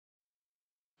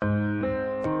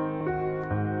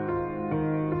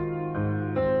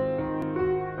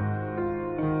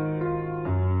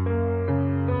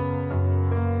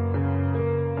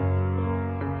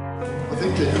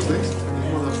Daniel's next.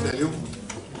 Well done, Daniel.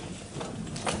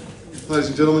 Ladies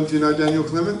and gentlemen, do you know Daniel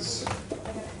Clements?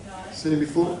 Seen him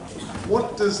before?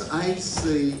 What does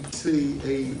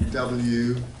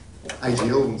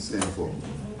ACTEWAGL stand for?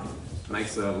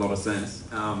 Makes a lot of sense.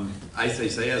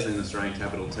 ACC as in Australian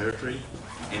Capital Territory,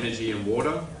 energy and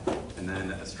water, and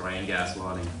then Australian gas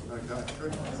lighting. Okay,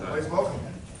 good. So, please welcome.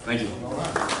 Thank you. All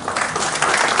right.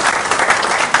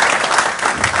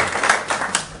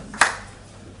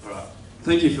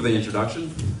 Thank you for the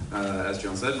introduction. As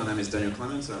John said, my name is Daniel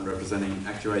Clements. I'm representing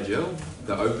ACTEWAGL,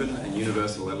 the open and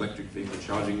universal electric vehicle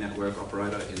charging network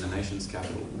operator in the nation's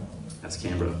capital. That's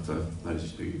Canberra, for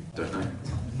those who don't know.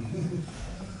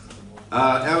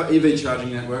 Our EV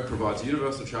charging network provides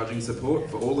universal charging support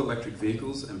for all electric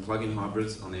vehicles and plug-in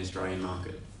hybrids on the Australian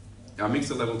market. Our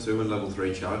mixer level 2 and level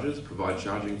 3 chargers provide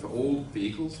charging for all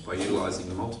vehicles by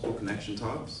utilising multiple connection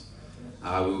types.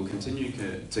 We will continue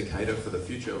to cater for the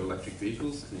future of electric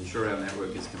vehicles and ensure our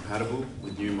network is compatible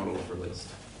with new models released.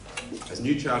 As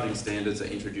new charging standards are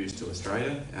introduced to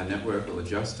Australia, our network will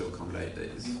adjust to accommodate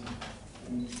these.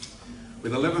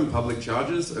 With 11 public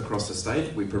chargers across the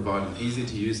state, we provide an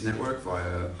easy-to-use network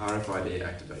via RFID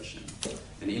activation.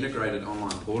 An integrated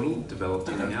online portal developed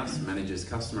in-house manages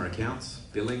customer accounts,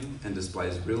 billing, and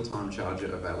displays real-time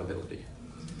charger availability.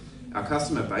 Our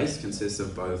customer base consists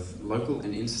of both local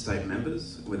and interstate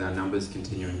members, with our numbers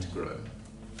continuing to grow.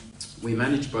 We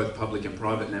manage both public and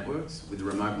private networks with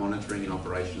remote monitoring and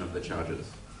operation of the chargers.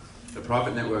 The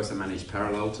private networks are managed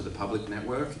parallel to the public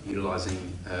network,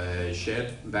 utilising a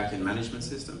shared back-end management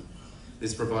system.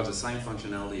 This provides the same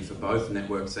functionality for both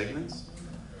network segments,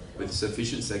 with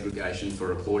sufficient segregation for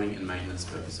reporting and maintenance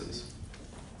purposes.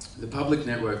 The public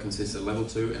network consists of level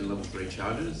 2 and level 3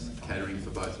 chargers, catering for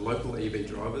both local EV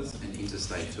drivers and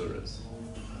interstate tourists.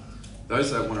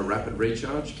 Those that want a rapid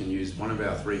recharge can use one of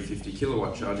our 350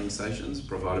 kilowatt charging stations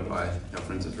provided by our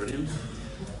friends at Tritium.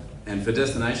 And for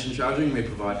destination charging, we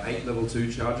provide 8 level 2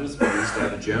 chargers produced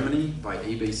out of Germany by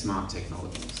EB Smart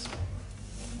Technologies.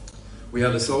 We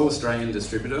are the sole Australian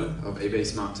distributor of EB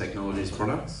Smart Technologies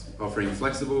products, offering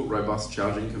flexible, robust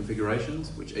charging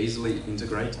configurations which easily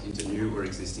integrate into new or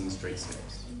existing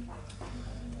streetscapes.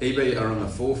 EB are on the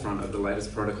forefront of the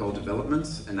latest protocol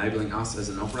developments, enabling us as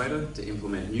an operator to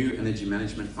implement new energy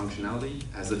management functionality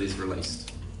as it is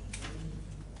released.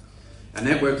 Our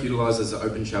network utilises the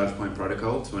Open Charge Point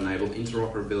protocol to enable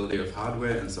interoperability of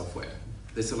hardware and software.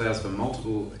 This allows for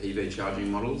multiple EV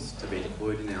charging models to be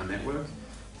deployed in our network,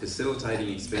 facilitating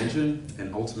expansion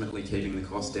and ultimately keeping the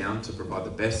cost down to provide the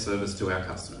best service to our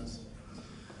customers.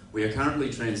 We are currently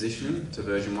transitioning to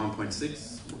version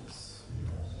 1.6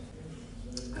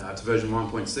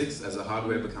 as the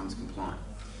hardware becomes compliant,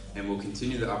 and we'll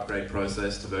continue the upgrade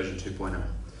process to version 2.0.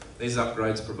 These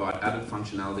upgrades provide added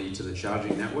functionality to the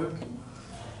charging network,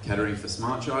 catering for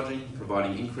smart charging,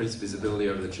 providing increased visibility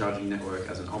over the charging network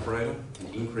as an operator,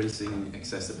 and increasing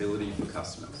accessibility for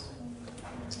customers.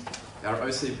 Our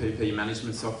OCPP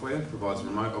management software provides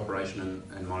remote operation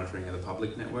and monitoring of the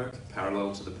public network,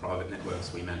 parallel to the private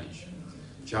networks we manage.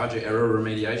 Charger error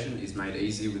remediation is made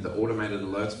easy with the automated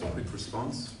alerts for quick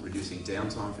response, reducing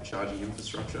downtime for charging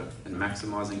infrastructure and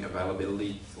maximising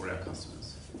availability for our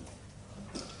customers.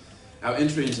 Our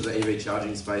entry into the EV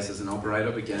charging space as an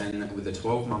operator began with a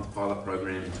 12-month pilot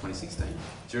program in 2016.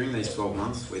 During these 12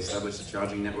 months, we established a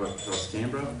charging network across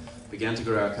Canberra, began to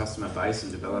grow our customer base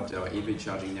and developed our EV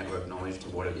charging network knowledge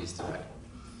to what it is today.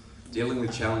 Dealing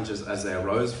with challenges as they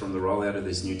arose from the rollout of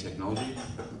this new technology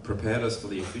prepared us for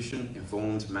the efficient,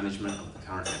 informed management of the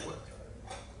current network.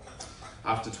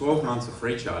 After 12 months of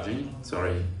free charging,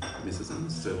 sorry, Mrs. and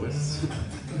Mr. West.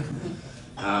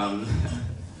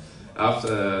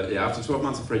 After 12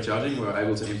 months of free charging, we were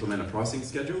able to implement a pricing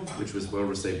schedule, which was well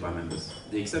received by members.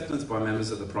 The acceptance by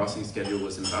members of the pricing schedule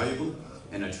was invaluable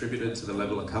and attributed to the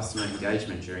level of customer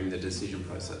engagement during the decision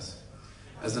process.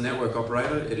 As a network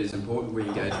operator, it is important we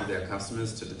engage with our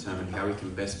customers to determine how we can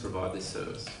best provide this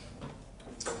service.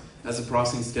 As the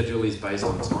pricing schedule is based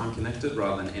on time connected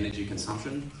rather than energy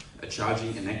consumption, a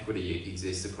charging inequity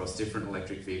exists across different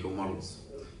electric vehicle models.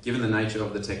 Given the nature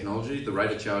of the technology, the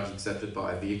rate of charge accepted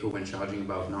by a vehicle when charging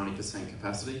above 90%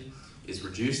 capacity is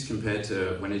reduced compared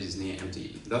to when it is near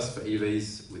empty. Thus, for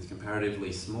EVs with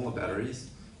comparatively smaller batteries,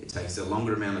 it takes a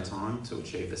longer amount of time to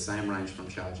achieve the same range from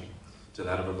charging to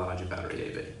that of a larger battery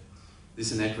EV.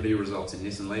 This inequity results in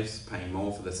Nissan Leafs paying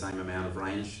more for the same amount of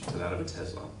range to that of a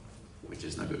Tesla, which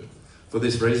is no good. For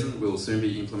this reason, we will soon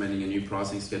be implementing a new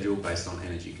pricing schedule based on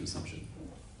energy consumption.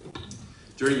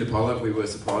 During the pilot, we were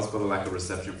surprised by the lack of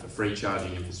reception for free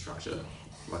charging infrastructure,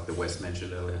 like the West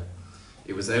mentioned earlier.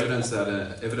 It was evident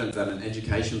that an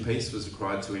education piece was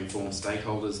required to inform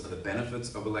stakeholders of the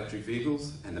benefits of electric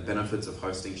vehicles and the benefits of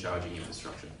hosting charging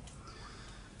infrastructure.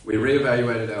 We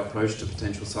re-evaluated our approach to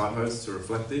potential site hosts to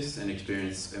reflect this and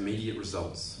experienced immediate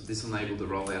results. This enabled the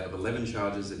rollout of 11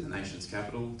 chargers in the nation's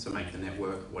capital to make the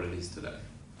network what it is today.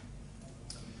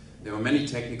 There were many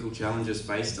technical challenges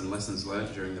faced and lessons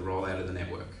learned during the rollout of the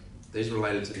network. These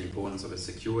related to the importance of a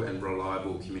secure and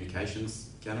reliable communications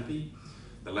canopy,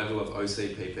 the level of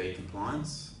OCPP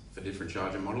compliance for different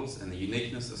charger models, and the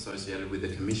uniqueness associated with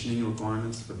the commissioning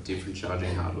requirements of different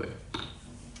charging hardware.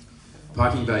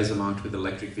 Parking bays are marked with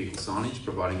electric vehicle signage,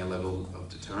 providing a level of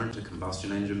deterrent to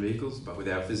combustion engine vehicles, but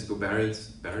without physical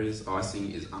barriers,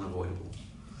 icing is unavoidable.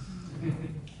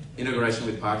 Integration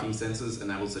with parking sensors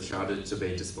enables the charger to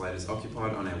be displayed as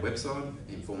occupied on our website,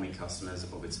 informing customers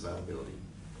of its availability.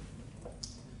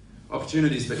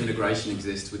 Opportunities for integration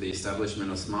exist with the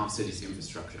establishment of smart cities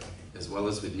infrastructure, as well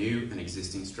as with new and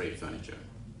existing street furniture.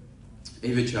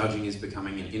 EV charging is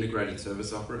becoming an integrated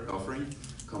service offering,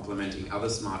 complementing other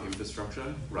smart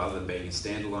infrastructure rather than being a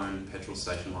standalone petrol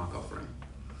station-like offering.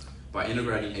 By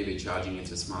integrating EV charging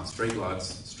into smart streetlights,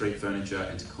 street furniture,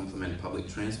 and to complement public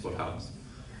transport hubs,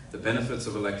 the benefits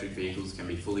of electric vehicles can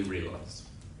be fully realised.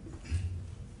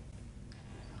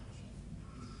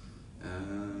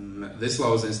 This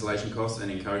lowers installation costs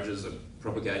and encourages a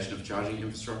propagation of charging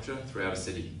infrastructure throughout a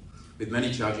city. With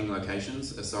many charging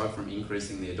locations, aside from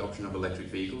increasing the adoption of electric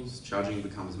vehicles, charging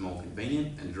becomes more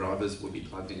convenient and drivers will be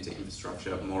plugged into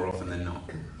infrastructure more often than not.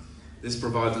 This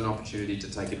provides an opportunity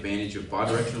to take advantage of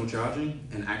bidirectional charging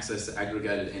and access the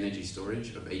aggregated energy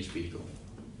storage of each vehicle.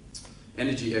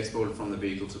 Energy exported from the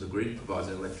vehicle to the grid provides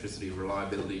electricity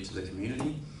reliability to the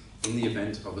community in the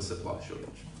event of a supply shortage.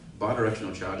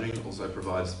 Bidirectional charging also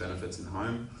provides benefits in the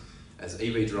home, as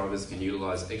EV drivers can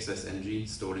utilise excess energy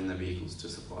stored in their vehicles to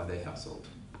supply their household.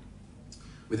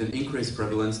 With an increased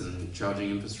prevalence in charging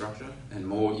infrastructure and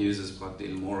more users plugged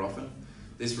in more often,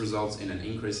 this results in an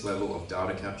increased level of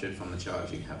data captured from the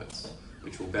charging habits,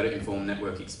 which will better inform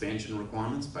network expansion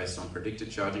requirements based on predicted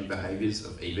charging behaviours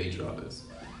of EV drivers,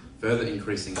 further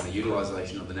increasing the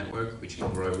utilisation of the network, which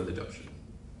can grow with adoption.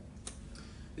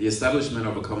 The establishment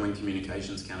of a common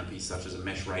communications canopy such as a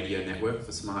mesh radio network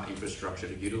for smart infrastructure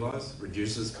to utilise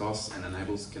reduces costs and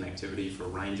enables connectivity for a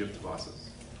range of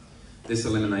devices. This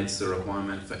eliminates the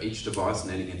requirement for each device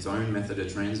needing its own method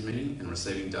of transmitting and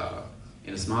receiving data.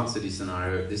 In a smart city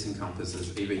scenario, this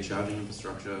encompasses EV charging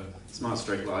infrastructure, smart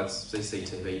streetlights,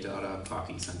 CCTV data,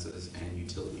 parking sensors, and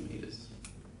utility meters.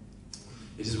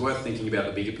 It is worth thinking about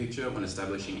the bigger picture when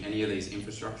establishing any of these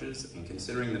infrastructures and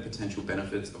considering the potential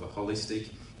benefits of a holistic,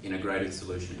 integrated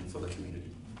solution for the community.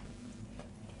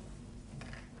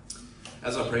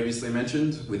 As I previously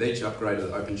mentioned, with each upgrade of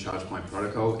the Open Charge Point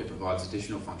protocol, it provides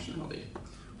additional functionality.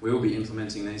 We will be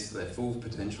implementing these to their full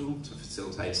potential to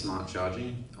facilitate smart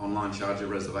charging, online charger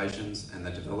reservations, and the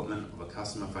development of a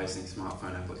customer-facing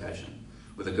smartphone application,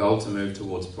 with a goal to move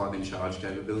towards plug-and charge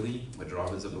capability, where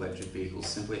drivers of electric vehicles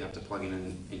simply have to plug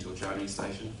into a charging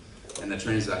station, and the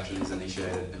transaction is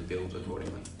initiated and billed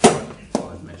accordingly, like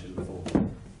I mentioned before.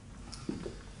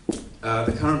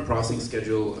 The current pricing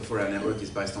schedule for our network is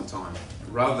based on time,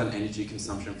 rather than energy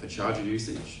consumption for charger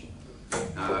usage.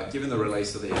 Given the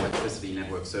release of the Electricity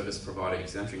Network Service Provider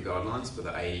Exemption Guidelines for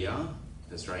the AER,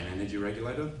 the Australian Energy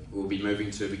Regulator, we will be moving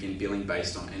to begin billing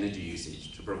based on energy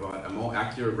usage to provide a more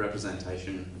accurate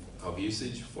representation of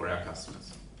usage for our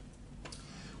customers.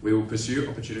 We will pursue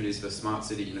opportunities for smart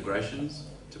city integrations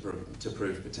to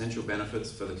prove potential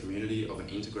benefits for the community of an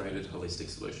integrated, holistic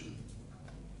solution.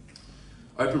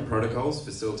 Open protocols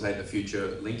facilitate the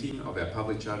future linking of our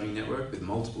public charging network with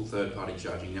multiple third-party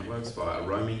charging networks via a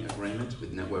roaming agreement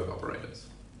with network operators.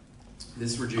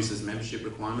 This reduces membership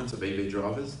requirements of EV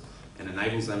drivers and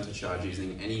enables them to charge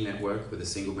using any network with a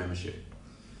single membership.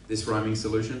 This roaming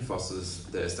solution fosters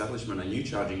the establishment of new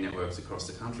charging networks across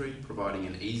the country, providing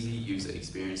an easy user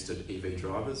experience to EV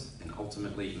drivers and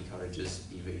ultimately encourages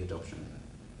EV adoption.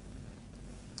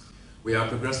 We are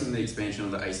progressing the expansion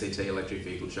of the ACT electric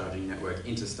vehicle charging network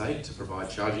interstate to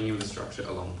provide charging infrastructure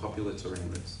along popular touring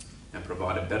routes and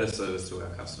provide a better service to our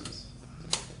customers.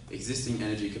 Existing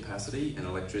energy capacity and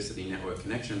electricity network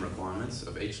connection requirements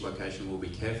of each location will be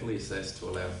carefully assessed to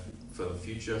allow for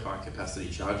future high-capacity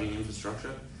charging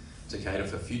infrastructure to cater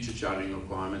for future charging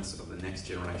requirements of the next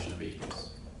generation of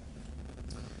vehicles.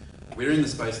 We're in the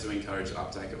space to encourage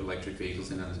uptake of electric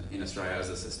vehicles in Australia as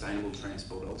a sustainable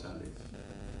transport alternative.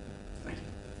 Thank you.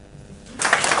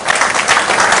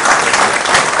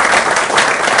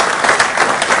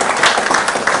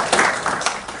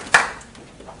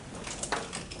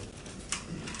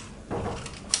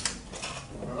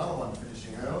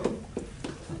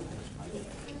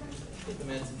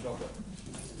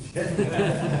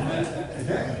 This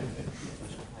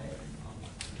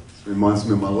reminds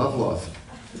me of my love life.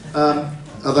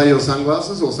 Are they your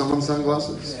sunglasses or someone's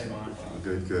sunglasses? Yeah, mine. Oh,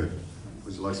 good, good.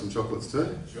 Would you like some chocolates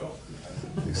too? Sure.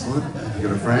 Excellent. You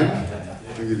got a friend?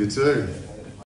 I'll give you two.